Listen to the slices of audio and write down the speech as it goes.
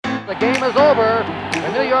the game is over.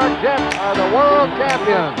 The New York Jets are the world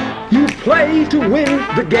champions. You play to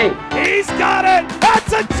win the game. He's got it!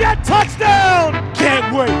 That's a Jet touchdown!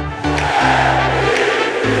 Can't wait!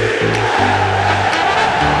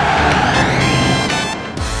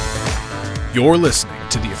 You're listening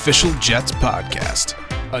to the official Jets podcast,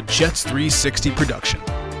 a Jets 360 production.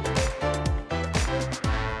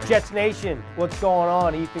 Jets Nation, what's going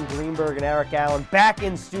on? Ethan Greenberg and Eric Allen back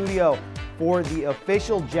in studio for the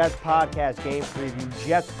official Jets podcast game preview.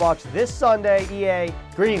 Jets-Bucs this Sunday, EA.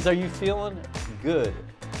 Greens, are you feeling good,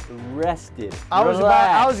 rested, I was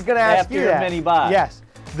going to ask you that. After your mini bye. Yes.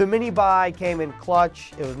 The mini bye came in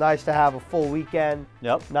clutch. It was nice to have a full weekend.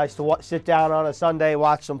 Yep. Nice to sit down on a Sunday,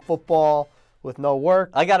 watch some football with no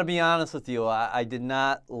work. I got to be honest with you. I did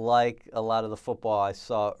not like a lot of the football I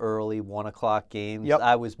saw early 1 o'clock games. Yep.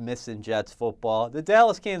 I was missing Jets football. The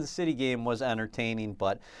Dallas-Kansas City game was entertaining,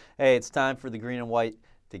 but, hey, it's time for the green and white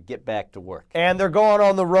to get back to work. And they're going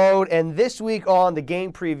on the road. And this week on the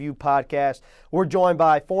Game Preview podcast, we're joined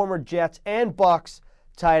by former Jets and Bucs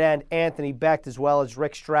tight end Anthony Becht, as well as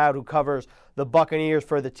Rick Stroud, who covers the Buccaneers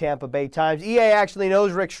for the Tampa Bay Times. EA actually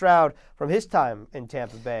knows Rick Stroud from his time in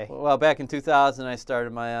Tampa Bay. Well, back in 2000, I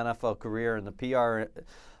started my NFL career in the PR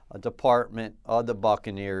department of the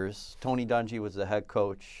Buccaneers. Tony Dungy was the head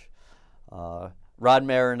coach. Rod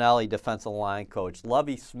Marinelli, defensive line coach.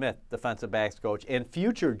 Lovie Smith, defensive backs coach. And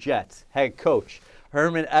future Jets head coach.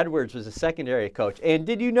 Herman Edwards was a secondary coach. And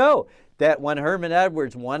did you know that when Herman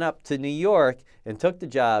Edwards went up to New York and took the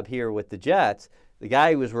job here with the Jets, the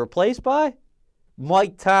guy he was replaced by?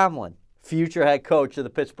 Mike Tomlin, future head coach of the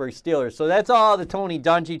Pittsburgh Steelers. So that's all the Tony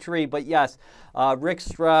Dungy tree. But yes, Rick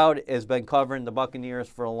Stroud has been covering the Buccaneers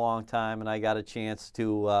for a long time, and I got a chance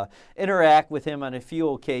to interact with him on a few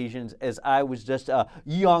occasions as I was just a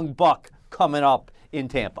young buck coming up in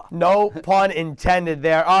Tampa. No pun intended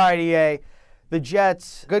there. All right, EA. The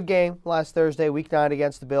Jets, good game last Thursday, Week 9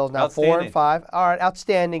 against the Bills. Now 4-5. All right,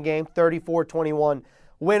 outstanding game, 34-21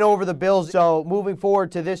 win over the Bills. So moving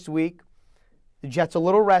forward to this week, the Jets a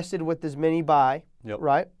little rested with this mini bye,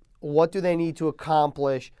 right? What do they need to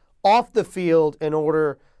accomplish off the field in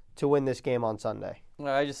order to win this game on Sunday?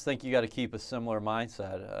 I just think you got to keep a similar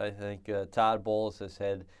mindset. I think Todd Bowles has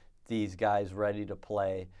had these guys ready to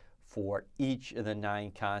play for each of the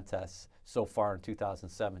 9 contests so far in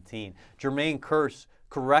 2017. Jermaine Kearse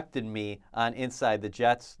corrected me on Inside the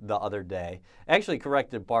Jets the other day. Actually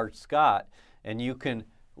corrected Bart Scott, and you can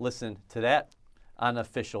listen to that on the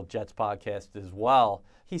official Jets podcast as well.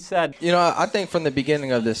 He said, I think from the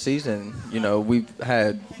beginning of this season, we've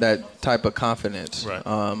had that type of confidence.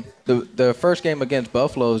 Right. The first game against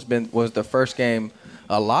Buffalo was the first game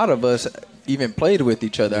a lot of us even played with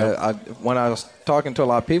each other. Yep. When I was talking to a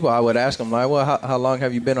lot of people, I would ask them, like, well, how long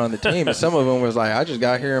have you been on the team? And some of them was like, I just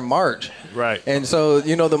got here in March. Right. And so,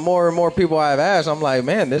 the more and more people I've asked, I'm like,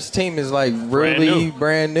 man, this team is like really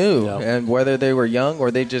brand new. Yep. And whether they were young or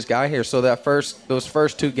they just got here. So those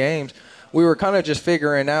first 2 games, we were kind of just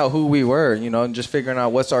figuring out who we were, and just figuring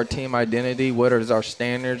out what's our team identity, what is our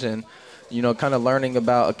standards, and, kind of learning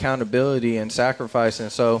about accountability and sacrifice.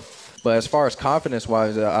 And so, but as far as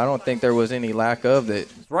confidence-wise, I don't think there was any lack of it.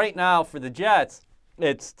 right now for the Jets,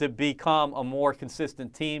 it's to become a more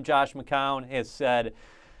consistent team. Josh McCown has said,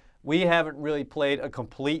 we haven't really played a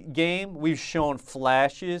complete game. We've shown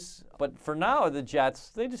flashes. But for now, the Jets,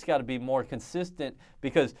 they just got to be more consistent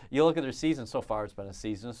because you look at their season so far, it's been a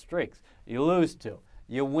season of streaks. You lose 2.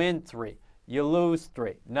 You win 3. You lose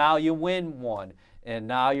 3. Now you win 1. And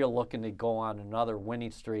now you're looking to go on another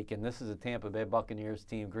winning streak. And this is a Tampa Bay Buccaneers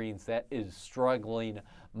team, Greens, that is struggling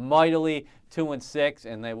mightily, 2-6,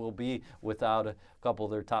 and they will be without a couple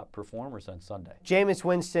of their top performers on Sunday. Jameis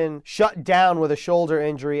Winston shut down with a shoulder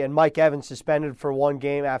injury, and Mike Evans suspended for 1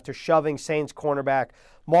 game after shoving Saints cornerback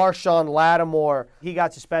Marshawn Lattimore. He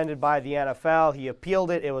got suspended by the NFL. He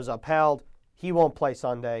appealed it. It was upheld. He won't play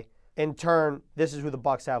Sunday. In turn, this is who the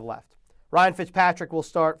Bucs have left. Ryan Fitzpatrick will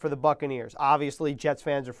start for the Buccaneers. Obviously, Jets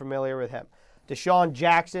fans are familiar with him. Deshaun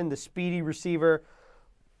Jackson, the speedy receiver,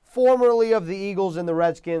 formerly of the Eagles and the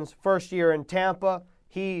Redskins, first year in Tampa.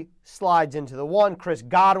 He slides into the 1. Chris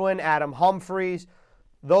Godwin, Adam Humphries.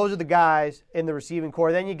 Those are the guys in the receiving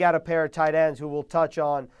core. Then you got a pair of tight ends who we'll touch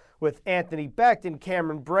on with Anthony Becht and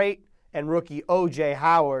Cameron Brate and rookie O.J.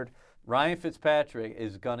 Howard. Ryan Fitzpatrick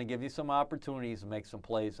is going to give you some opportunities to make some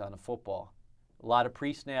plays on the football. A lot of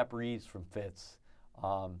pre-snap reads from Fitz.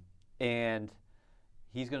 And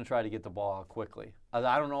he's going to try to get the ball out quickly.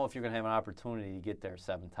 I don't know if you're going to have an opportunity to get there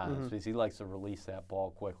 7 times because he likes to release that ball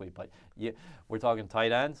quickly. But we're talking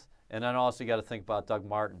tight ends. And then also you got to think about Doug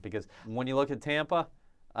Martin because when you look at Tampa,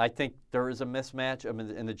 I think there is a mismatch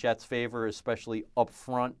in the Jets' favor, especially up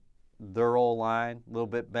front. Their O-line, a little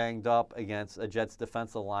bit banged up against a Jets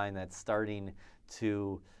defensive line that's starting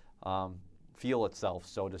to feel itself,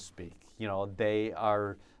 so to speak. They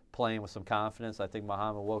are playing with some confidence. I think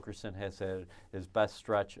Muhammad Wilkerson has had his best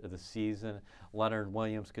stretch of the season. Leonard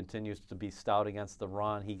Williams continues to be stout against the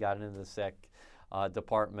run. He got into the sack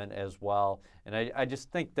department as well. And I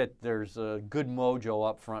just think that there's a good mojo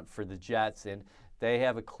up front for the Jets, and they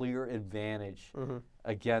have a clear advantage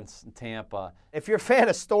against Tampa. If you're a fan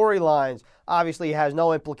of storylines, obviously it has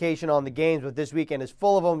no implication on the games, but this weekend is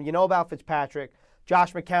full of them. You know about Fitzpatrick,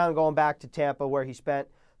 Josh McCown going back to Tampa where he spent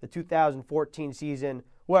the 2014 season,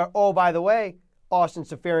 where, oh, by the way, Austin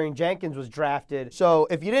Seferian-Jenkins was drafted. So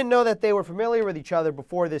if you didn't know that they were familiar with each other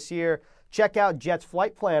before this year, check out Jets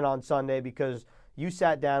Flight Plan on Sunday, because you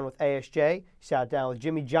sat down with ASJ, sat down with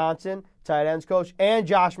Jimmy Johnson, tight ends coach, and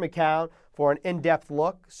Josh McCown for an in-depth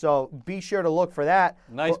look. So be sure to look for that.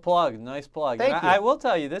 Nice plug. Thank you. I will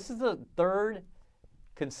tell you, this is the third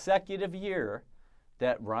consecutive year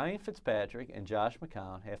that Ryan Fitzpatrick and Josh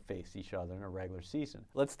McCown have faced each other in a regular season.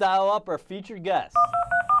 Let's dial up our featured guest.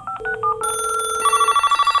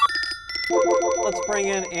 Let's bring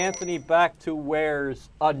in Anthony Becht, who wears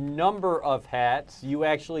a number of hats. You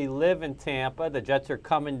actually live in Tampa. The Jets are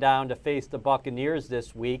coming down to face the Buccaneers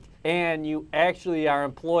this week, and you actually are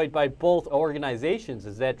employed by both organizations.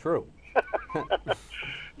 Is that true?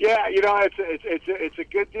 Yeah, it's a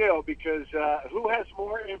good deal, because who has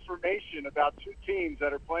more information about two teams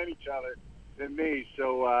that are playing each other than me?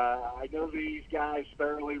 So I know these guys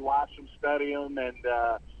thoroughly, watch them, study them, and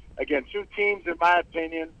again, two teams, in my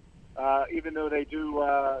opinion, even though they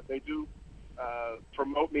do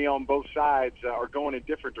promote me on both sides, are going in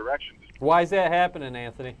different directions. Why is that happening,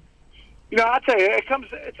 Anthony? I'll tell you,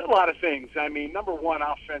 it's a lot of things. I mean, number one,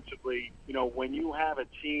 offensively, when you have a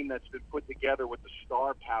team that's been put together with the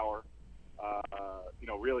star power,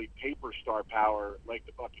 really paper star power like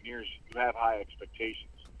the Buccaneers, you have high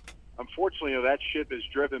expectations. Unfortunately, that ship is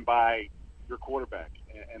driven by your quarterback.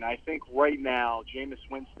 And I think right now, Jameis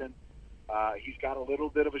Winston, he's got a little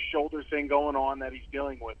bit of a shoulder thing going on that he's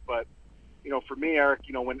dealing with. But, for me, Eric,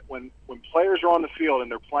 when players are on the field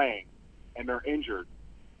and they're playing and they're injured,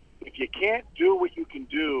 if you can't do what you can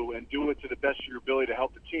do and do it to the best of your ability to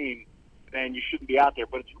help the team, then you shouldn't be out there.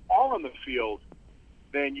 But if you are on the field,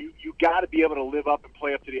 then you got to be able to live up and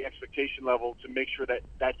play up to the expectation level to make sure that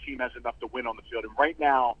that team has enough to win on the field. And right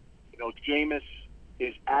now, Jameis,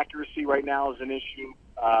 his accuracy right now is an issue.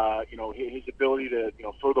 His ability to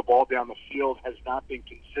throw the ball down the field has not been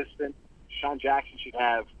consistent. Sean Jackson should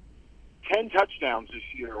have 10 touchdowns this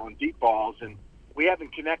year on deep balls, and we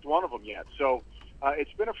haven't connected one of them yet. So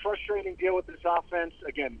it's been a frustrating deal with this offense.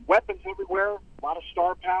 Again, weapons everywhere, a lot of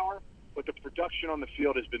star power, but the production on the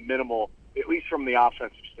field has been minimal, at least from the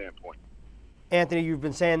offensive standpoint. Anthony, you've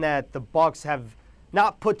been saying that the Bucs have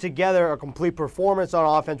not put together a complete performance on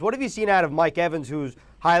offense. What have you seen out of Mike Evans, who's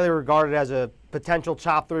highly regarded as a potential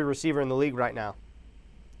top 3 receiver in the league right now?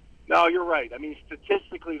 No, you're right. I mean,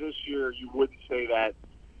 statistically this year, you wouldn't say that,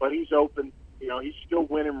 but he's open. He's still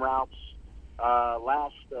winning routes.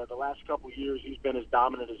 The last couple of years, he's been as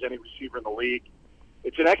dominant as any receiver in the league.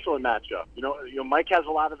 It's an excellent matchup. Mike has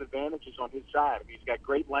a lot of advantages on his side. I mean, he's got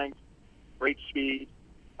great length, great speed.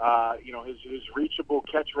 His reachable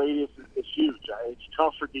catch radius is huge. It's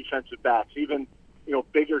tough for defensive backs, even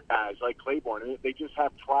bigger guys like Claiborne. They just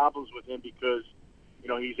have problems with him because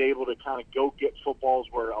he's able to kind of go get footballs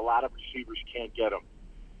where a lot of receivers can't get them.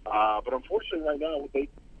 But unfortunately, right now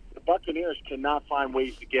the Buccaneers cannot find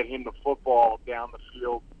ways to get him the football down the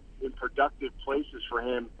field in productive places for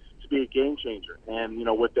him to be a game changer. And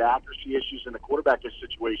with the accuracy issues in the quarterback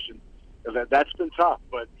situation, that's been tough.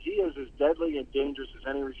 But he is as deadly and dangerous as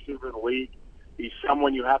any receiver in the league. He's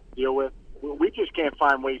someone you have to deal with. We just can't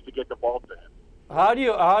find ways to get the ball to him. How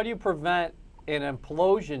do you prevent an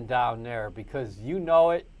implosion down there? Because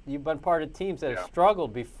it, you've been part of teams that have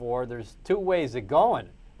struggled before. There's 2 ways of going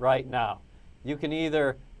right now. You can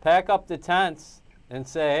either pack up the tents and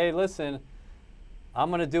say, hey, listen, I'm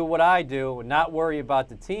going to do what I do and not worry about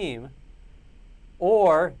the team.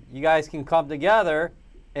 Or you guys can come together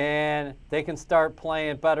and they can start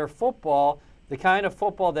playing better football, the kind of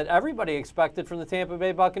football that everybody expected from the Tampa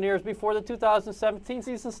Bay Buccaneers before the 2017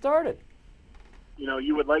 season started.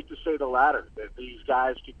 You would like to say the latter, that these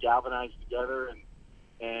guys could galvanize together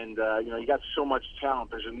and you got so much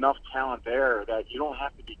talent. There's enough talent there that you don't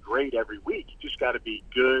have to be great every week. You just got to be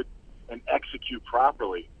good and execute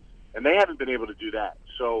properly. And they haven't been able to do that.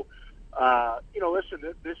 So, listen,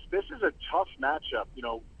 this is a tough matchup.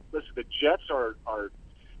 Listen, the Jets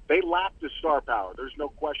They lack the star power. There's no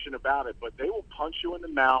question about it. But they will punch you in the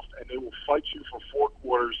mouth, and they will fight you for 4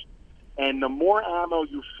 quarters. And the more ammo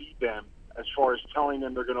you feed them, as far as telling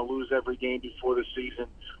them they're going to lose every game before the season,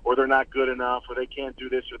 or they're not good enough, or they can't do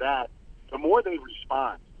this or that, the more they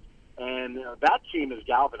respond. And that team is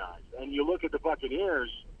galvanized. And you look at the Buccaneers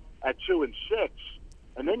at 2-6,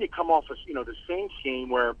 and then you come off of the Saints game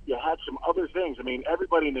where you had some other things. I mean,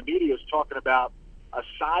 everybody in the media is talking about a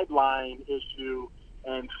sideline issue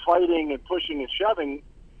and fighting and pushing and shoving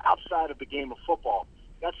outside of the game of football.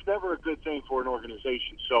 That's never a good thing for an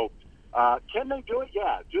organization. So can they do it?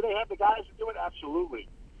 Yeah. Do they have the guys to do it? Absolutely.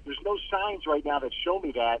 There's no signs right now that show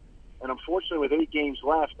me that. And unfortunately, with 8 games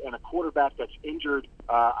left and a quarterback that's injured,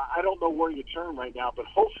 I don't know where you turn right now. But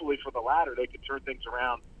hopefully for the latter, they can turn things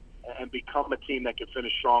around and become a team that can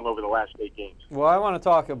finish strong over the last 8 games. Well, I want to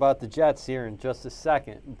talk about the Jets here in just a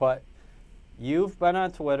second. But you've been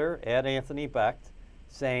on Twitter, at Anthony Becht,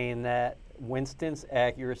 saying that Winston's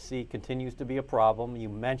accuracy continues to be a problem. You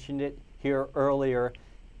mentioned it here earlier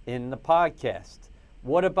in the podcast.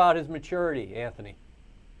 What about his maturity, Anthony?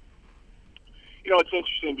 It's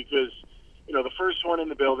interesting because, the first one in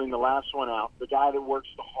the building, the last one out, the guy that works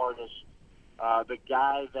the hardest, the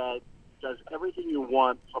guy that does everything you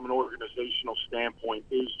want from an organizational standpoint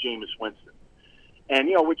is Jameis Winston. And,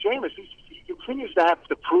 with Jameis, he continues to have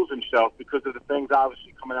to prove himself because of the things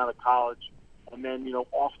obviously coming out of college and then,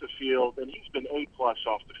 off the field. And he's been A+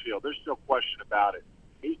 off the field. There's no question about it.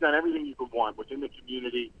 He's done everything you could want within the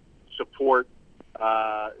community, support,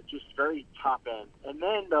 just very top end. And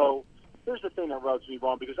then, though, here's the thing that rubs me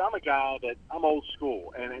wrong, because I'm a guy that I'm old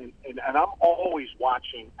school, and I'm always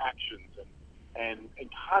watching actions and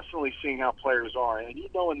constantly seeing how players are. And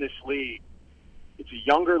in this league, it's a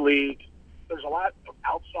younger league. There's a lot of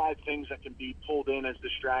outside things that can be pulled in as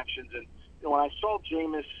distractions. And when I saw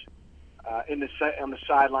Jameis on the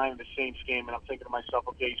sideline in the Saints game, and I'm thinking to myself,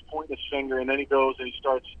 okay, he's pointing his finger, and then he goes and he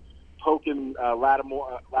starts poking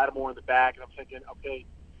Lattimore in the back, and I'm thinking, okay,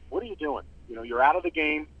 what are you doing? You're out of the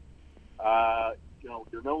game.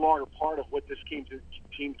 You're no longer part of what this team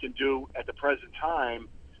can do at the present time,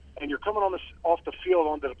 and you're coming off the field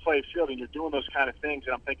onto the play field, and you're doing those kind of things.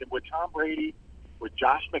 And I'm thinking, with Tom Brady, with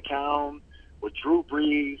Josh McCown, with Drew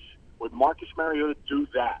Brees, with Marcus Mariota, do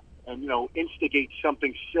that and instigate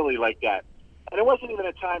something silly like that. And it wasn't even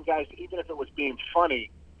a time, guys, even if it was being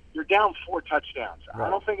funny, you're down 4 touchdowns. Right. I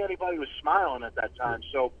don't think anybody was smiling at that time.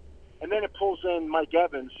 So. And then it pulls in Mike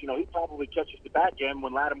Evans. He probably catches the back end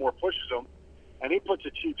when Lattimore pushes him, and he puts a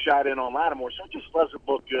cheap shot in on Lattimore. So it just doesn't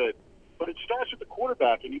look good. But it starts with the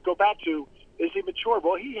quarterback, and you go back to, is he mature?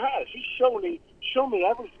 Well, he has. He's shown me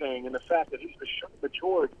everything, and the fact that he's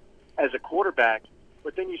matured as a quarterback.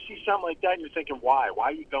 But then you see something like that, and you're thinking, why? Why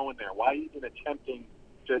are you going there? Why are you even attempting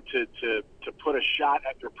to put a shot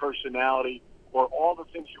at your personality or all the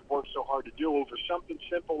things you've worked so hard to do over something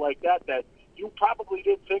simple like that you probably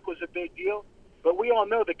didn't think was a big deal? But we all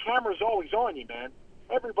know the camera's always on you, man.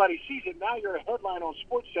 Everybody sees it. Now you're a headline on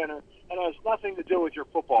SportsCenter, and it has nothing to do with your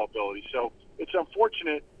football ability. So it's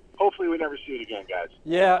unfortunate. Hopefully we never see it again, guys.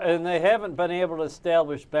 Yeah, and they haven't been able to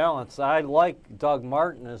establish balance. I like Doug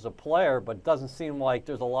Martin as a player, but it doesn't seem like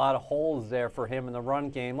there's a lot of holes there for him in the run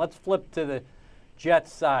game. Let's flip to the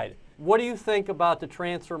Jets side. What do you think about the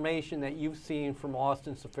transformation that you've seen from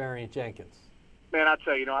Austin Seferian-Jenkins? Man, I'll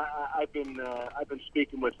tell you, I've been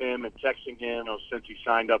speaking with him and texting him since he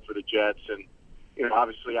signed up for the Jets, and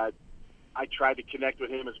obviously I tried to connect with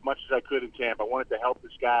him as much as I could in Tampa. I wanted to help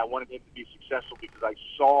this guy. I wanted him to be successful because I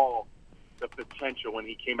saw the potential when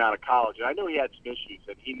he came out of college, and I knew he had some issues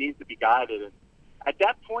and he needs to be guided. And at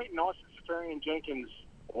that point in Austin Seferian-Jenkins'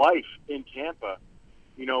 life in Tampa,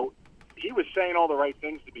 he was saying all the right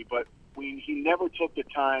things to me, but he never took the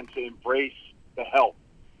time to embrace the help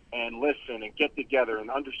and listen and get together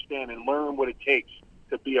and understand and learn what it takes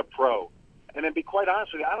to be a pro. And then be quite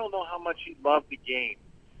honest with you, I don't know how much he loved the game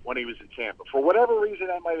when he was in Tampa. For whatever reason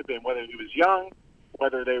that might have been, whether he was young,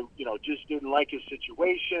 whether they, just didn't like his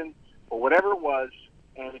situation or whatever it was,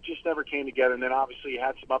 and it just never came together. And then obviously he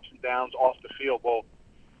had some ups and downs off the field. Well,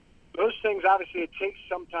 those things, obviously, it takes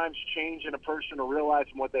sometimes change in a person to realize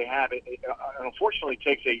what they have. It unfortunately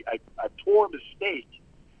takes a poor mistake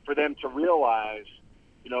for them to realize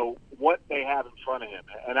what they have in front of him.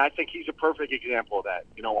 And I think he's a perfect example of that.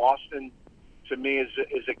 Austin, to me, is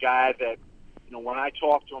a guy that, when I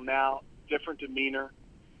talk to him now, different demeanor.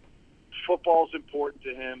 Football's important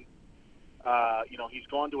to him. He's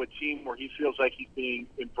gone to a team where he feels like he's being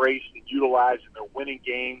embraced and utilized, and they're winning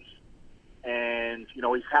games. And,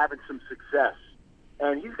 he's having some success.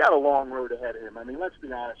 And he's got a long road ahead of him. I mean, let's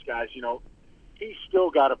be honest, guys. he's still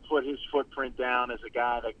got to put his footprint down as a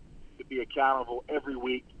guy that could be accountable every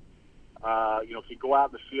week. If he go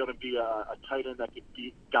out in the field and be a tight end that could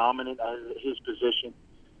be dominant at his position.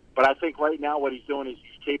 But I think right now what he's doing is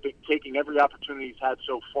he's taking every opportunity he's had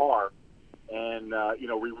so far and,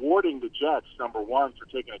 rewarding the Jets, number one, for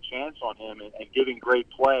taking a chance on him and giving great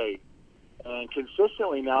play and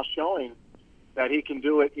consistently now showing that he can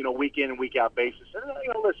do it, week in and week out basis.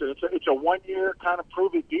 And, listen, it's a 1 year kind of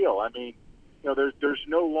prove it deal. I mean, there's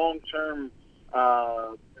no long-term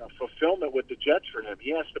fulfillment with the Jets for him.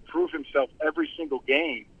 He has to prove himself every single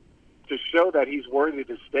game to show that he's worthy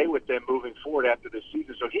to stay with them moving forward after this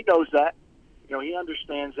season. So he knows that. He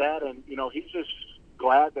understands that, and, he's just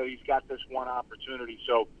glad that he's got this one opportunity.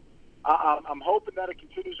 So I'm hoping that it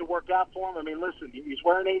continues to work out for him. I mean, listen, he's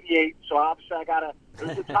wearing 88, so obviously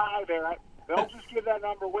there's a tie there. Don't just give that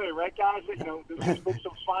number away, right, guys? There's been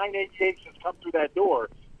some fine 88s that's come through that door,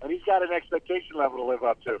 and he's got an expectation level to live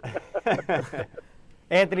up to.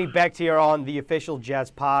 Anthony Becht here on the Official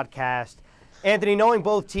Jets podcast. Anthony, knowing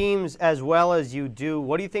both teams as well as you do,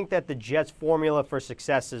 what do you think that the Jets' formula for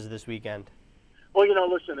success is this weekend? Well,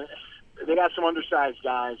 listen, they got some undersized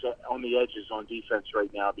guys on the edges on defense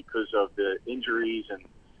right now because of the injuries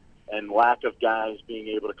and lack of guys being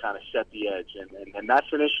able to kind of set the edge. And that's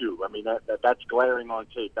an issue. I mean, that's glaring on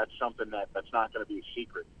tape. That's something that's not going to be a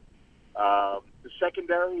secret. The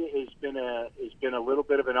secondary has been a little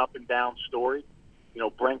bit of an up and down story.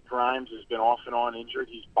 Brent Grimes has been off and on injured.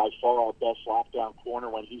 He's by far our best lockdown corner.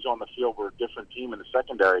 When he's on the field, we're a different team in the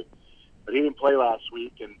secondary. But he didn't play last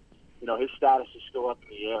week, and his status is still up in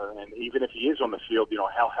the air. And even if he is on the field,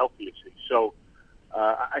 how healthy is he? So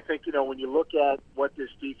I think when you look at what this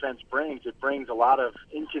defense brings, it brings a lot of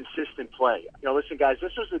inconsistent play. Listen, guys,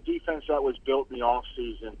 this was a defense that was built in the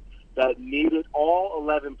offseason that needed all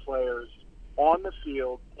 11 players on the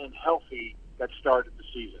field and healthy that started the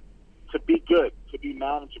season to be good, to be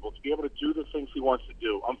manageable, to be able to do the things he wants to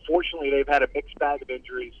do. Unfortunately, they've had a mixed bag of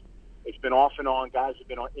injuries. It's been off and on. Guys have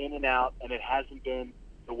been in and out, and it hasn't been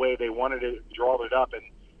the way they wanted to draw it up. And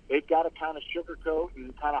they've got to kind of sugarcoat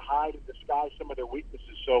and kind of hide and disguise some of their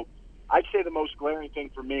weaknesses. So I'd say the most glaring thing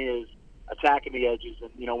for me is attacking the edges.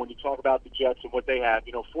 And, when you talk about the Jets and what they have,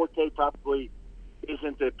 Forte probably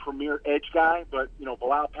isn't the premier edge guy, but,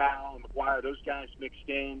 Bilal Powell and McGuire, those guys mixed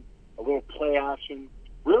in, a little play action.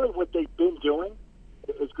 Really what they've been doing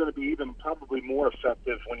is going to be even probably more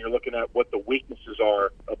effective when you're looking at what the weaknesses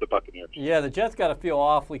are of the Buccaneers. Yeah, the Jets got to feel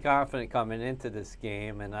awfully confident coming into this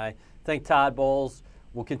game, and I think Todd Bowles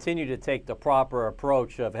will continue to take the proper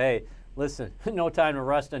approach of, hey, listen, no time to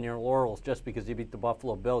rest on your laurels just because you beat the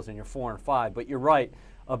Buffalo Bills and you're 4-5. But you're right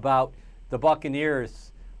about the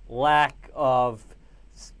Buccaneers' lack of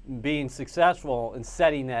being successful in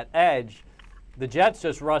setting that edge. The Jets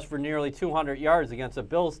just rushed for nearly 200 yards against a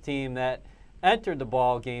Bills team that entered the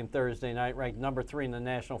ball game Thursday night, ranked number 3 in the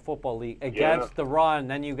National Football League, against the run.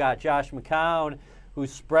 Then you got Josh McCown,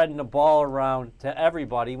 who's spreading the ball around to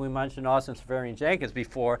everybody. We mentioned Austin Seferian-Jenkins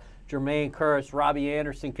before. Jermaine Kearse, Robbie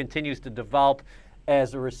Anderson continues to develop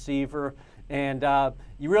as a receiver. And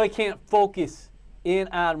you really can't focus in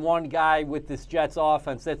on one guy with this Jets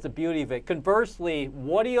offense. That's the beauty of it. Conversely,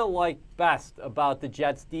 what do you like best about the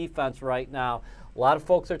Jets defense right now? A lot of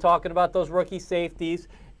folks are talking about those rookie safeties,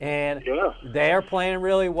 and they are playing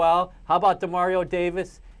really well. How about Demario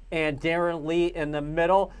Davis and Darren Lee in the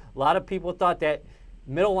middle? A lot of people thought that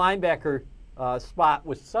middle linebacker spot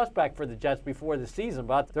was suspect for the Jets before the season,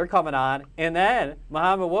 but they're coming on. And then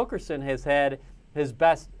Muhammad Wilkerson has had his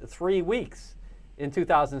best 3 weeks in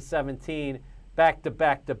 2017,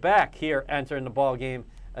 back-to-back here entering the ball game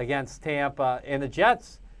against Tampa. And the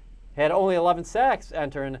Jets had only 11 sacks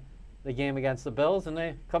entering the game against the Bills, and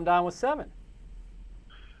they come down with 7.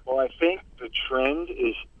 Well, I think the trend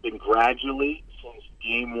has been gradually since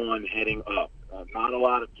game 1 heading up. Not a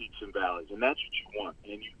lot of peaks and valleys, and that's what you want.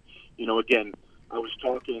 And, again, I was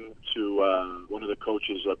talking to one of the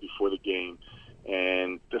coaches before the game,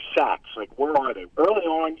 and the sacks, where are they? Early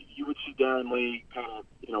on, you would see Darren Lee kind of,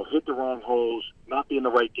 hit the wrong holes, not be in the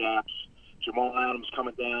right gaps. Jamal Adams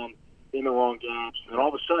coming down in the wrong gaps. And all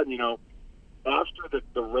of a sudden, after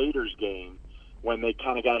the Raiders game, when they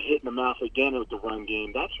kind of got hit in the mouth again with the run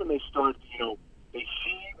game, that's when they start, they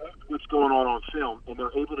see what's going on film, and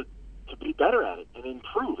they're able to be better at it and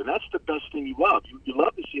improve. And that's the best thing you love. You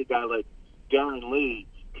love to see a guy like Darren Lee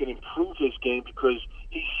can improve his game because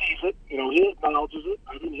he sees it, he acknowledges it.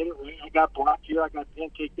 I didn't hit it right. I got blocked here. I got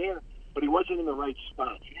pancake there. But he wasn't in the right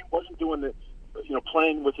spot. He wasn't doing the,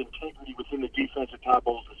 playing with integrity within the defense that Todd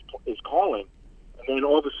Bowles is calling. And then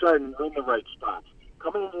all of a sudden, they're in the right spots.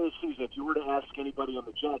 Coming into the season, if you were to ask anybody on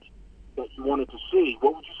the Jets, that you wanted to see,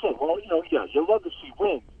 what would you say? Well, yeah, you love to see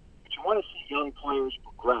wins, but you want to see young players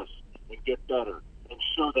progress and get better and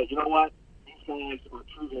show that, you know what, these guys are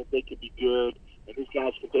proving that they can be good, and these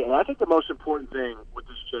guys can be. And I think the most important thing with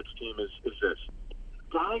this Jets team is this.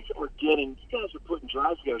 You guys are putting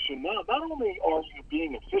drives together. So now, not only are you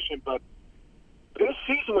being efficient, but this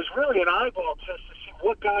season was really an eyeball test to see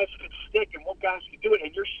what guys could stick and what guys could do it.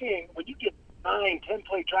 And you're seeing, when you get 9,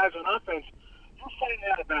 10-play drives on offense, you're finding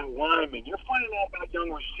out about linemen. You're finding out about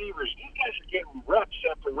young receivers. These guys are getting reps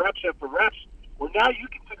after reps after reps. Well, now you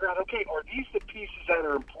can figure out, okay, are these the pieces that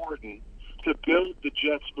are important to build the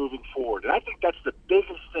Jets moving forward? And I think that's the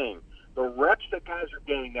biggest thing. The reps that guys are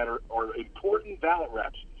getting that are important ballot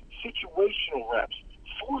reps, situational reps,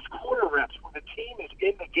 fourth quarter reps when the team is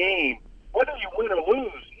in the game. Whether you win or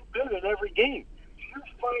lose, you've been in every game. You're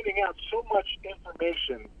finding out so much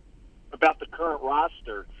information about the current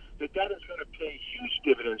roster that is going to pay huge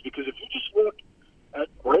dividends. Because if you just look at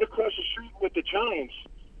right across the street with the Giants,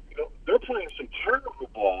 they're playing some terrible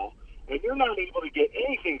ball, and you're not able to get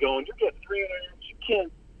anything going. You get 3 and outs. You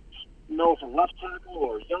can't know if a left tackle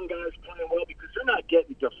or a young guy's playing well because they're not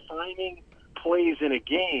getting defining plays in a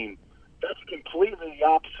game. That's completely the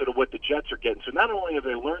opposite of what the Jets are getting. So not only are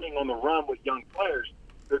they learning on the run with young players,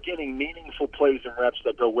 they're getting meaningful plays and reps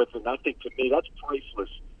that go with it. And I think, to me, that's priceless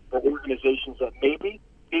for organizations that maybe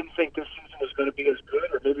didn't think this season was going to be as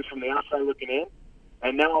good, or maybe from the outside looking in.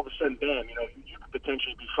 And now all of a sudden, bam, you could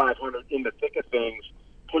potentially be 500 in the thick of things,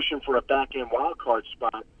 pushing for a back-end wild card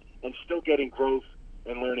spot, and still getting growth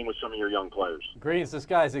and learning with some of your young players. Greens, this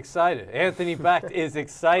guy's excited. Anthony Becht is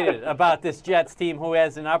excited about this Jets team, who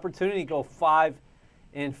has an opportunity to go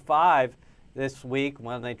 5-5 this week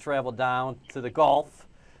when they travel down to the Gulf,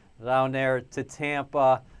 down there to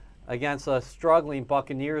Tampa against a struggling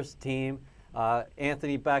Buccaneers team.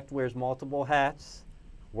 Anthony Becht wears multiple hats,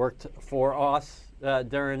 worked for us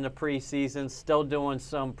during the preseason, still doing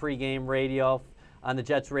some pregame radio on the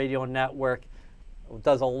Jets radio network.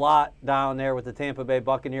 Does a lot down there with the Tampa Bay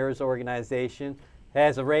Buccaneers organization.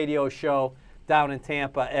 Has a radio show down in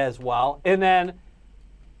Tampa as well. And then,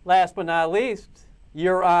 last but not least,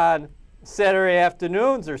 you're on Saturday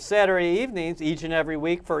afternoons or Saturday evenings each and every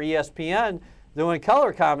week for ESPN doing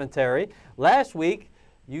color commentary. Last week,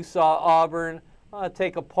 you saw Auburn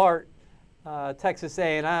take apart Texas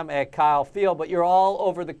A&M at Kyle Field, but you're all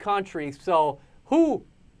over the country. So who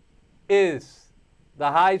is the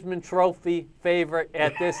Heisman Trophy favorite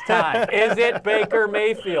at this time? Is it Baker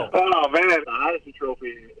Mayfield? Oh, man, the Heisman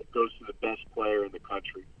Trophy goes to the best player in the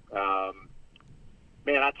country.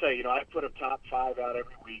 Man, I tell you, I put a top 5 out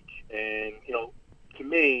every week. And, to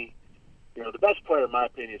me, the best player, in my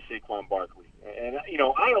opinion, is Saquon Barkley. And,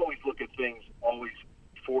 I always look at things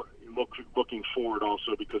looking forward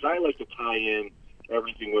also, because I like to tie in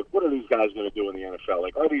everything with what are these guys going to do in the NFL?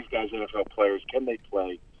 Like, are these guys NFL players? Can they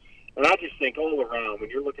play? And I just think all around, when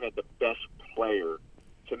you're looking at the best player,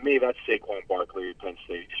 to me, that's Saquon Barkley at Penn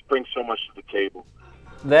State. He brings so much to the table.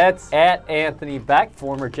 That's at Anthony Becht,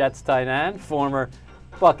 former Jets tight end, former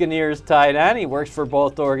Buccaneers tight end. He works for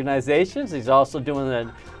both organizations. He's also doing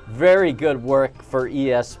very good work for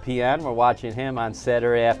ESPN. We're watching him on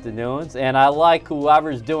Saturday afternoons. And I like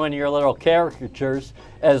whoever's doing your little caricatures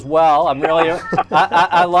as well.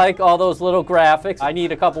 I like all those little graphics. I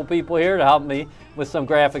need a couple people here to help me with some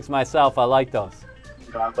graphics myself. I like those.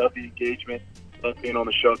 I love the engagement. Love being on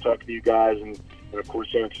the show, talking to you guys, and of course,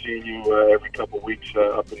 Eric, seeing you every couple of weeks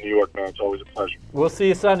up in New York, man. It's always a pleasure. We'll see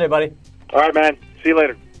you Sunday, buddy. All right, man. See you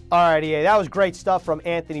later. All right, EA, that was great stuff from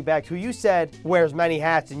Anthony Becht, who you said wears many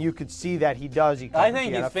hats, and you could see that he does. He covers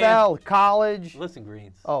the NFL, college. Listen,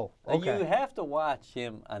 Greens. Oh, okay. You have to watch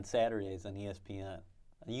him on Saturdays on ESPN.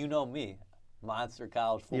 You know me, monster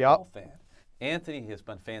college football fan. Anthony has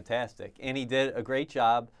been fantastic, and he did a great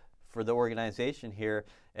job for the organization here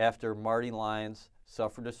after Marty Lyons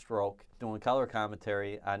suffered a stroke doing color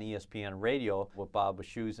commentary on ESPN radio with Bob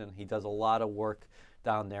Wischusen. He does a lot of work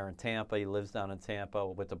down there in Tampa. He lives down in Tampa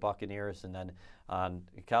with the Buccaneers, and then on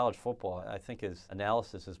college football, I think his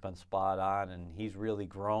analysis has been spot on, and he's really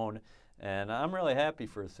grown, and I'm really happy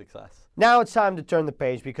for his success. Now it's time to turn the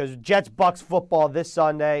page, because Jets-Bucs football this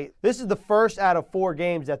Sunday. This is the first out of 4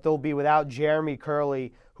 games that they'll be without Jeremy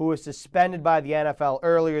Curley, who was suspended by the NFL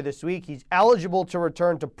earlier this week. He's eligible to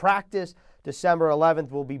return to practice December 11th.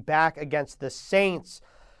 We'll be back against the Saints.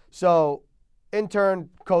 So, intern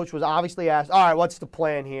coach was obviously asked, all right, what's the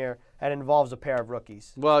plan here? And it involves a pair of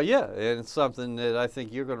rookies. Well, yeah, and it's something that I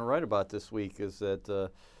think you're going to write about this week, is that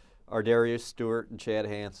Ardarius Stewart and Chad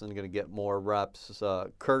Hansen going to get more reps.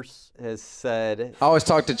 Curse has said. I always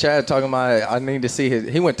talk to Chad talking about I need to see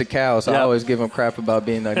he went to Cal, so I always give him crap about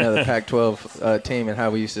being another Pac-12 team and how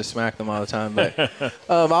we used to smack them all the time. But I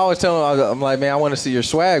always tell him, I'm like, man, I want to see your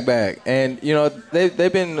swag back. And,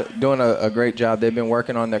 they've been doing a great job. They've been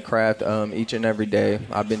working on their craft each and every day.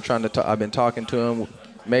 I've been talking to them,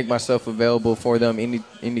 make myself available for them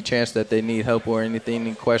any chance that they need help or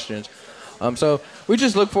any questions. So we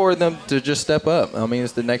just look for them to just step up. I mean,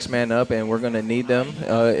 it's the next man up, and we're going to need them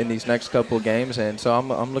in these next couple of games. And so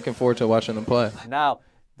I'm looking forward to watching them play. Now,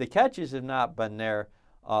 the catches have not been there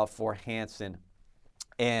for Hansen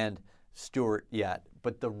and Stewart yet,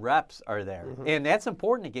 but the reps are there. Mm-hmm. And that's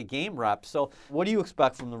important to get game reps. So what do you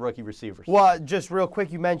expect from the rookie receivers? Well, just real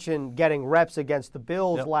quick, you mentioned getting reps against the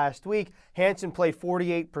Bills last week. Hansen played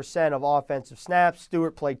 48% of offensive snaps.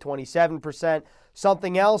 Stewart played 27%.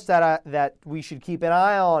 Something else that we should keep an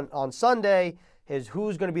eye on Sunday is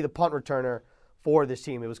who's going to be the punt returner for this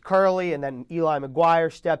team. It was Curley, and then Eli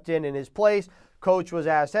McGuire stepped in his place. Coach was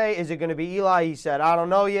asked, hey, is it going to be Eli? He said, I don't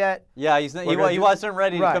know yet. Yeah, he wasn't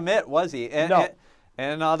ready to commit, was he? No.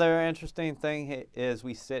 And another interesting thing is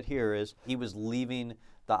we sit here is he was leaving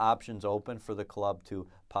the options open for the club to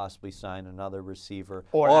possibly sign another receiver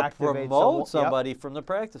or promote somebody from the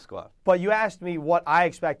practice squad. But you asked me what I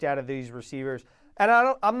expect out of these receivers, and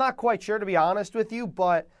I'm not quite sure, to be honest with you,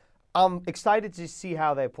 but I'm excited to see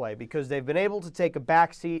how they play because they've been able to take a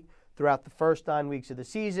backseat throughout the first 9 weeks of the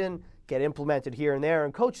season, get implemented here and there.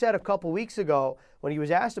 And Coach said a couple weeks ago when he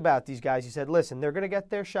was asked about these guys, he said, listen, they're going to get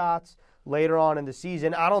their shots later on in the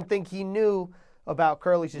season. I don't think he knew about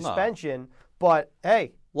Curley's suspension, but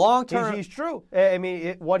hey, long term, he's true. I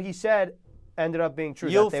mean, what he said ended up being true.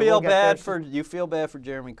 You feel bad for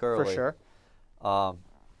Jeremy Curley for sure.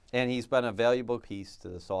 And he's been a valuable piece to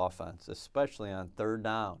this offense, especially on third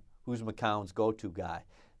down. Who's McCown's go-to guy?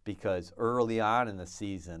 Because early on in the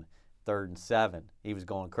season, 3rd and 7, he was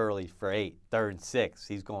going Curley for 8. 3rd and 6,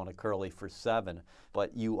 he's going to Curley for 7.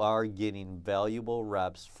 But you are getting valuable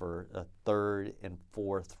reps for a 3rd and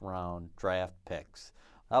 4th round draft picks.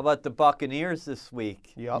 How about the Buccaneers this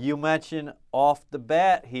week? Yep. You mentioned off the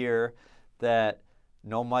bat here that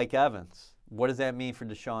no Mike Evans. What does that mean for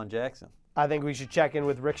Deshaun Jackson? I think we should check in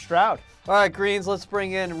with Rick Stroud. All right, Greens, let's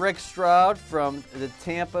bring in Rick Stroud from the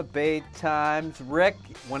Tampa Bay Times. Rick,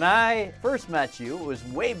 when I first met you, it was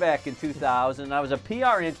way back in 2000. I was a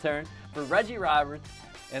PR intern for Reggie Roberts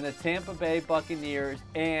and the Tampa Bay Buccaneers,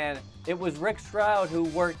 and it was Rick Stroud who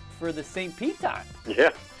worked for the St. Pete Times.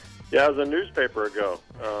 Yeah, it was a newspaper ago.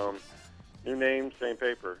 New name, same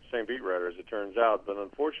paper, same beat writer, as it turns out. But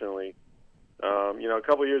unfortunately, a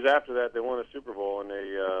couple of years after that, they won a Super Bowl, and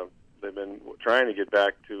they've been trying to get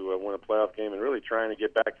back to win a playoff game and really trying to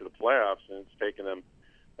get back to the playoffs, and it's taken them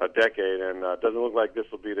a decade, and it doesn't look like this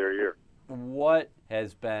will be their year. What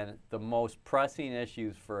has been the most pressing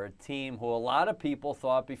issues for a team who a lot of people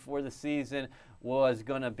thought before the season was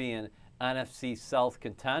going to be an NFC South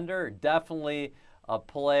contender, definitely a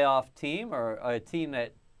playoff team or a team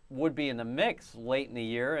that would be in the mix late in the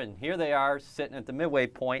year, and here they are sitting at the midway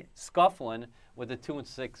point, scuffling with a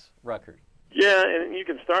 2-6 record? Yeah, and you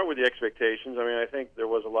can start with the expectations. I mean, I think there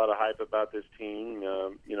was a lot of hype about this team.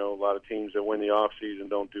 A lot of teams that win the offseason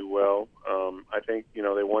don't do well. I think, they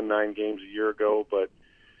won 9 games a year ago, but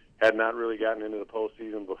had not really gotten into the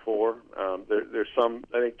postseason before. There's some,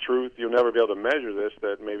 I think, truth. You'll never be able to measure this,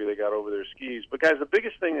 that maybe they got over their skis. But, guys, the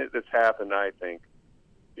biggest thing that's happened, I think,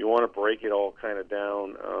 you want to break it all kind of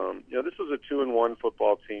down. This was a 2-1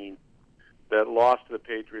 football team that lost to the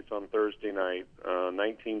Patriots on Thursday night,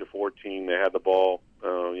 19-14. They had the ball,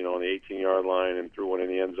 on the 18-yard line and threw one in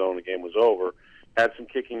the end zone. The game was over. Had some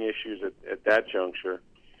kicking issues at that juncture.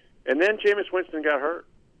 And then Jameis Winston got hurt,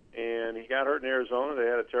 and he got hurt in Arizona. They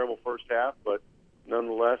had a terrible first half, but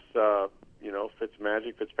nonetheless,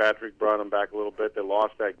 Fitzpatrick brought them back a little bit. They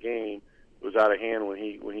lost that game. It was out of hand when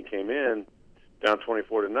he came in, down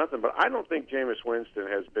 24-0. But I don't think Jameis Winston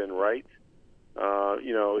has been right.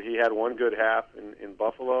 He had one good half in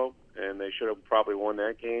Buffalo, and they should have probably won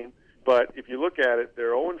that game. But if you look at it,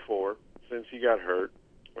 they're 0-4 since he got hurt.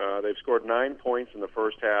 They've scored 9 points in the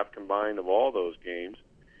first half combined of all those games.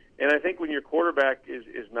 And I think when your quarterback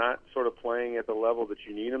is not sort of playing at the level that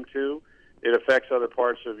you need him to, it affects other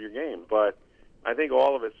parts of your game. But I think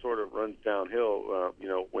all of it sort of runs downhill,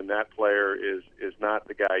 when that player is not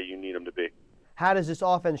the guy you need him to be. How does this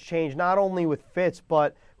offense change, not only with Fitz,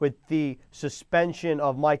 but with the suspension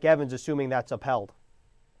of Mike Evans, assuming that's upheld?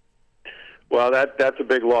 Well, that's a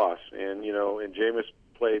big loss. And Jameis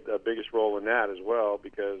played the biggest role in that as well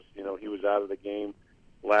because, he was out of the game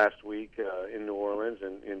last week in New Orleans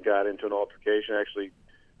and got into an altercation. Actually,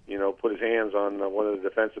 put his hands on one of the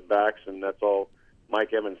defensive backs, and that's all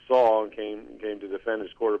Mike Evans saw, and came to defend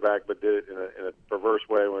his quarterback, but did it in a perverse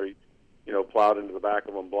way where he, plowed into the back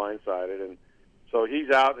of him blindsided. And so he's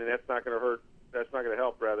out, and that's not going to hurt. That's not going to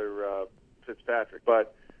help, rather, Fitzpatrick.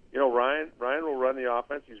 But, Ryan will run the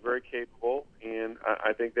offense. He's very capable, and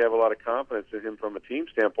I think they have a lot of confidence in him from a team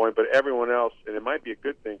standpoint. But everyone else, and it might be a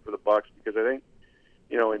good thing for the Bucs, because I think,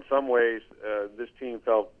 in some ways, this team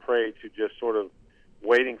fell prey to just sort of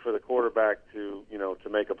waiting for the quarterback to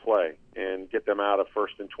make a play and get them out of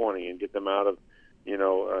 1st and 20 and get them out of,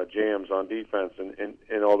 jams on defense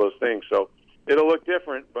and all those things. So it'll look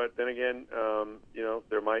different, but then again,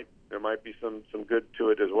 there might be some good to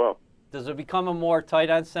it as well. Does it become a more tight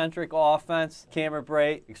end centric offense? Cameron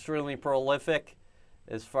Brate, extremely prolific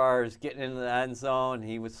as far as getting into the end zone.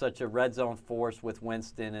 He was such a red zone force with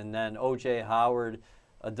Winston, and then O.J. Howard,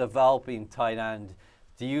 a developing tight end.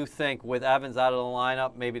 Do you think with Evans out of the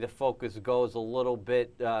lineup, maybe the focus goes a little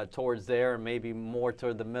bit towards there and maybe more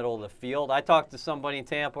toward the middle of the field? I talked to somebody in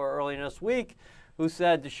Tampa earlier this week who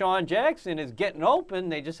said Deshaun Jackson is getting open.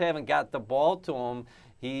 They just haven't got the ball to him.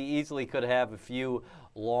 He easily could have a few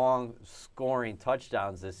long scoring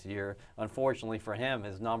touchdowns this year. Unfortunately for him,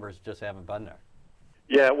 his numbers just haven't been there.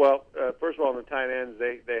 Yeah, well, first of all, in the tight ends,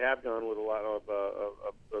 they have gone with a lot of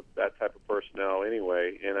that type of personnel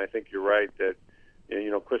anyway, and I think you're right that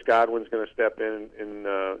Chris Godwin's going to step in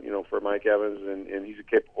for Mike Evans, and he's a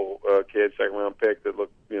capable kid, second-round pick that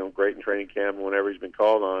looked great in training camp and whenever he's been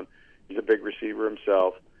called on. He's a big receiver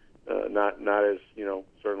himself, not as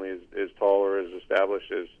certainly as tall or as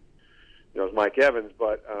established as as Mike Evans,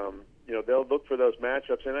 but they'll look for those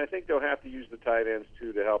matchups, and I think they'll have to use the tight ends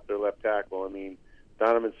too to help their left tackle. I mean,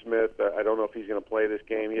 Donovan Smith, I don't know if he's going to play this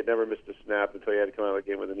game. He had never missed a snap until he had to come out of the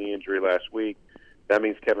game with a knee injury last week. That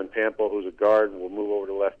means Kevin Pample, who's a guard, will move over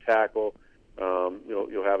to left tackle.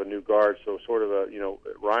 You'll have a new guard, so sort of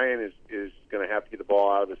Ryan is going to have to get the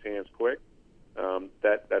ball out of his hands quick.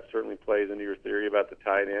 That certainly plays into your theory about the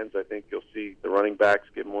tight ends. I think you'll see the running backs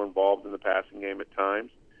get more involved in the passing game at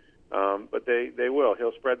times, but they will.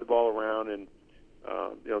 He'll spread the ball around, and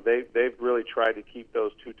they've really tried to keep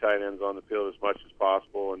those two tight ends on the field as much as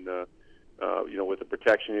possible. And with the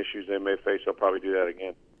protection issues they may face, they'll probably do that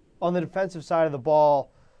again. On the defensive side of the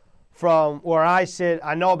ball, from where I sit,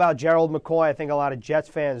 I know about Gerald McCoy. I think a lot of Jets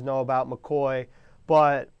fans know about McCoy.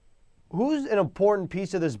 But who's an important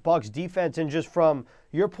piece of this Bucs defense? And just from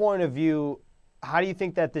your point of view, how do you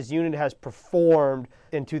think that this unit has performed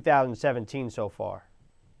in 2017 so far?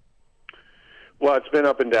 Well, it's been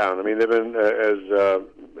up and down. I mean, they've been,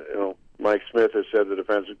 as Mike Smith has said, the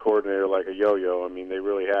defensive coordinator, like a yo-yo. I mean, they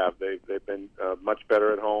really have. They've been much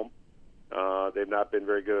better at home. They've not been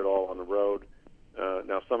very good at all on the road.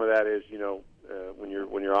 Now, some of that is, when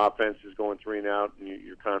your offense is going 3 and out, and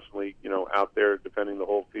you're constantly, out there defending the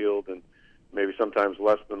whole field, and maybe sometimes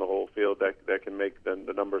less than the whole field, that can make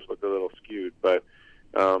the numbers look a little skewed. But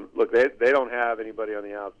look, they don't have anybody on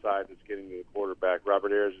the outside that's getting to the quarterback.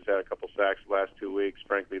 Robert Ayers has had a couple sacks the last 2 weeks.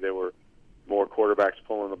 Frankly, there were more quarterbacks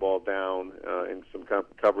pulling the ball down in some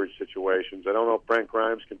coverage situations. I don't know if Brent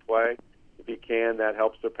Grimes can play. If he can, that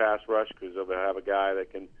helps their pass rush because they'll have a guy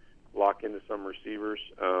that can lock into some receivers.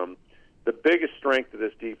 The biggest strength of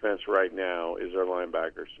this defense right now is their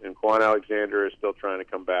linebackers. And Quan Alexander is still trying to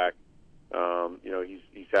come back.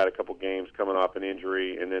 He's had a couple games coming off an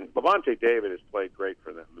injury. And then Levante David has played great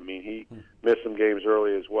for them. I mean, he missed some games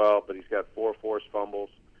early as well, but he's got 4 forced fumbles.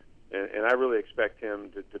 And I really expect him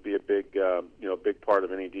to be a big part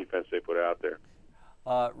of any defense they put out there.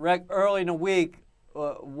 Rick, early in the week,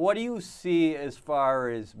 what do you see as far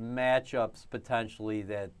as matchups potentially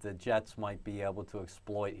that the Jets might be able to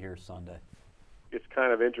exploit here Sunday? It's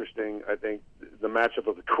kind of interesting, I think, the matchup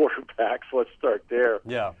of the quarterbacks. Let's start there.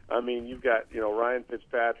 Yeah. I mean, you've got, Ryan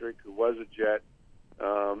Fitzpatrick, who was a Jet,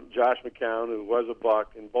 Josh McCown, who was a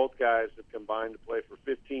Buck, and both guys have combined to play for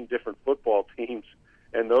 15 different football teams,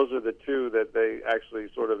 and those are the two that they actually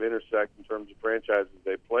sort of intersect in terms of franchises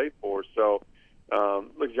they play for. So,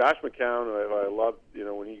 look, Josh McCown, I loved,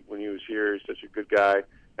 when he was here. He's such a good guy,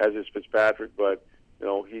 as is Fitzpatrick. But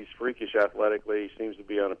he's freakish athletically. He seems to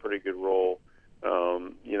be on a pretty good roll.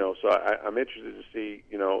 So I'm interested to see,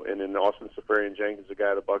 and then Austin Seferian-Jenkins, a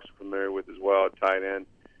guy the Bucs are familiar with as well at tight end.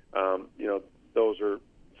 Those are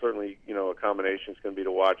certainly, a combination that's going to be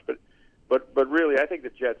to watch. But really, I think the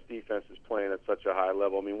Jets defense is playing at such a high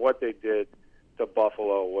level. I mean, what they did to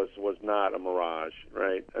Buffalo was not a mirage,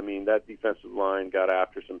 right? I mean, that defensive line got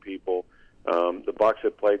after some people. The Bucs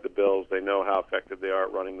have played the Bills. They know how effective they are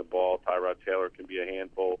at running the ball. Tyrod Taylor can be a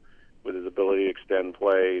handful. with his ability to extend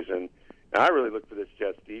plays. And I really look for this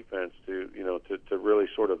Jets defense to really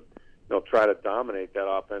sort of try to dominate that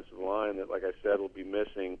offensive line that, like I said, will be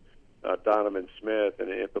missing Donovan Smith. And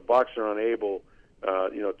if the Bucs are unable,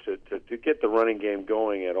 to get the running game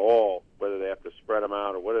going at all, whether they have to spread them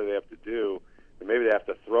out or whatever they have to do, and maybe they have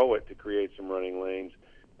to throw it to create some running lanes.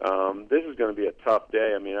 This is going to be a tough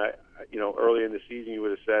day. I mean, early in the season you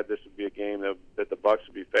would have said this would be a game that the Bucs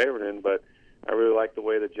would be favored in, but I really like the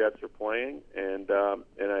way the Jets are playing, and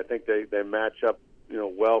I think they match up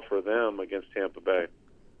well for them against Tampa Bay.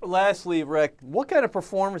 Lastly, Rick, what kind of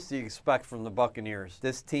performance do you expect from the Buccaneers?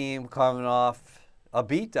 This team coming off a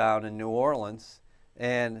beatdown in New Orleans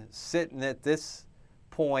and sitting at this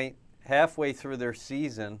point halfway through their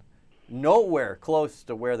season, nowhere close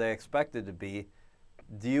to where they expected to be.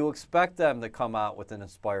 Do you expect them to come out with an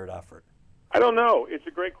inspired effort? I don't know. It's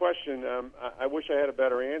a great question. I wish I had a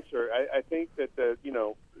better answer. I think that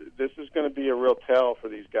this is going to be a real tell for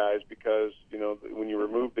these guys because when you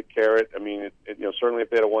remove the carrot, I mean, certainly if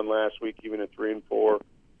they had won last week, even at 3-4,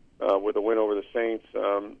 with a win over the Saints,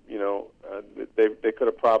 they could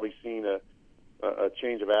have probably seen a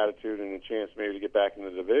change of attitude and a chance maybe to get back in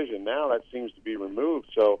the division. Now that seems to be removed.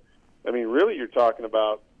 So, I mean, really, you're talking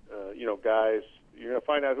about guys. You're going to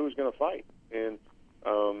find out who's going to fight, and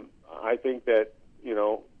I think that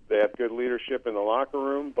they have good leadership in the locker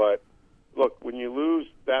room. But look, when you lose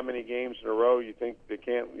that many games in a row, you think they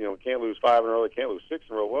can't lose 5 in a row, they can't lose 6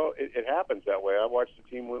 in a row. Well, it happens that way. I watched the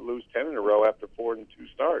team lose 10 in a row after 4-2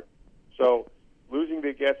 start. So losing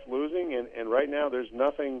begets losing, and right now there's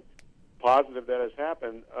nothing positive that has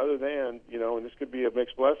happened other than and this could be a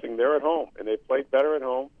mixed blessing. They're at home and they've played better at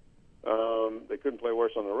home. They couldn't play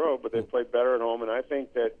worse on the road, but they played better at home, and I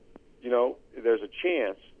think that there's a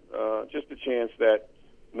chance, just a chance that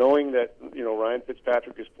knowing that Ryan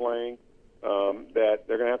Fitzpatrick is playing, that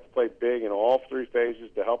they're going to have to play big in all 3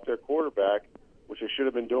 phases to help their quarterback, which they should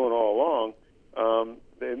have been doing all along.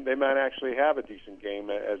 They might actually have a decent game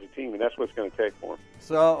as a team, and that's what it's going to take for them.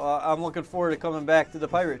 So I'm looking forward to coming back to the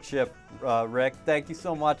Pirate Ship, Rick. Thank you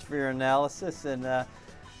so much for your analysis, and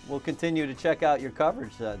we'll continue to check out your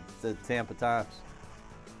coverage at the Tampa Times.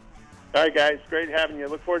 All right, guys. Great having you.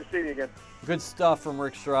 Look forward to seeing you again. Good stuff from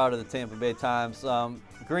Rick Stroud of the Tampa Bay Times.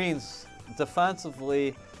 Greens,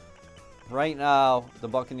 defensively, right now the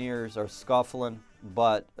Buccaneers are scuffling,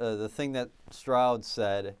 but the thing that Stroud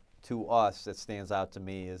said to us that stands out to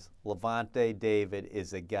me is Levante David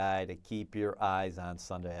is a guy to keep your eyes on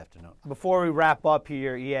Sunday afternoon. Before we wrap up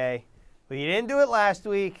here, EA, well, you didn't do it last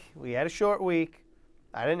week. We had a short week.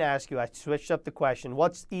 I didn't ask you. I switched up the question.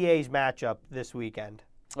 What's EA's matchup this weekend?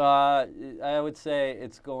 I would say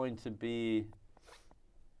it's going to be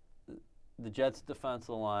the Jets'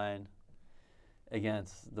 defensive line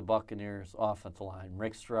against the Buccaneers' offensive line.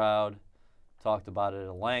 Rick Stroud talked about it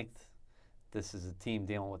at length. This is a team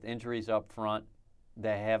dealing with injuries up front.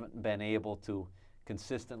 They haven't been able to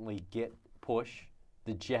consistently get push.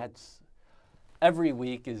 The Jets, every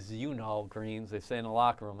week, as you know, Greens, they say in the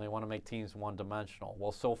locker room they want to make teams one-dimensional.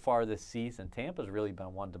 Well, so far this season, Tampa's really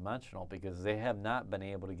been one-dimensional because they have not been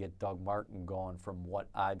able to get Doug Martin going from what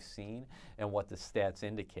I've seen and what the stats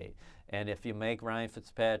indicate. And if you make Ryan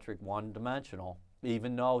Fitzpatrick one-dimensional,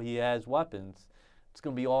 even though he has weapons, it's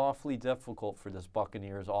going to be awfully difficult for this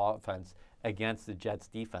Buccaneers offense against the Jets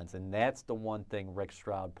defense. And that's the one thing Rick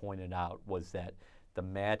Stroud pointed out, was that the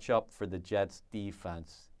matchup for the Jets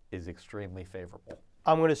defense is extremely favorable.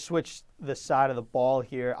 I'm going to switch the side of the ball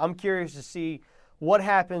here. I'm curious to see what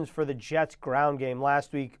happens for the Jets ground game.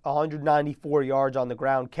 Last week, 194 yards on the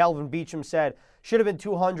ground. Kelvin Beachum said should have been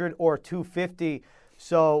 200 or 250.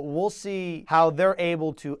 So we'll see how they're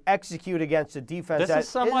able to execute against a defense that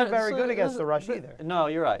isn't very good against the rush either. No,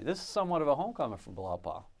 you're right. This is somewhat of a homecoming for Bilal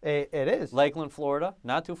Powell. It is. Lakeland, Florida,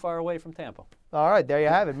 not too far away from Tampa. All right, there you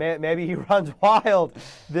have it. Maybe he runs wild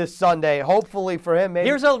this Sunday. Hopefully for him. Maybe.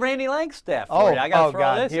 Here's a Randy Langstaff for you. I got to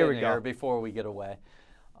throw this here in here before we get away.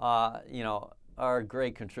 Our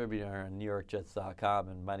great contributor on NewYorkJets.com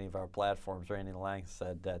and many of our platforms, Randy Lang,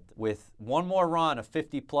 said that with one more run of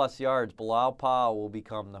 50-plus yards, Bilal Powell will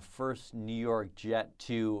become the first New York Jet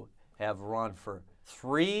to have run for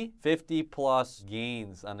 3 50-plus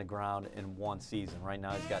gains on the ground in one season. Right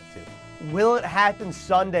now he's got 2. Will it happen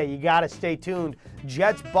Sunday? You got to stay tuned.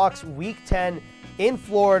 Jets-Bucs Week 10 in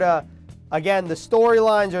Florida. Again, the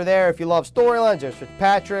storylines are there. If you love storylines, there's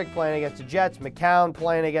Fitzpatrick playing against the Jets, McCown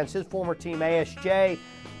playing against his former team, ASJ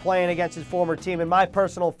playing against his former team, and my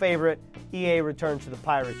personal favorite, EA returns to the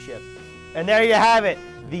Pirate Ship. And there you have it,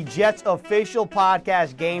 the Jets official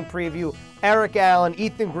podcast game preview. Eric Allen,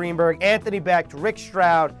 Ethan Greenberg, Anthony Becht, Rick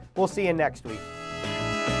Stroud. We'll see you next week.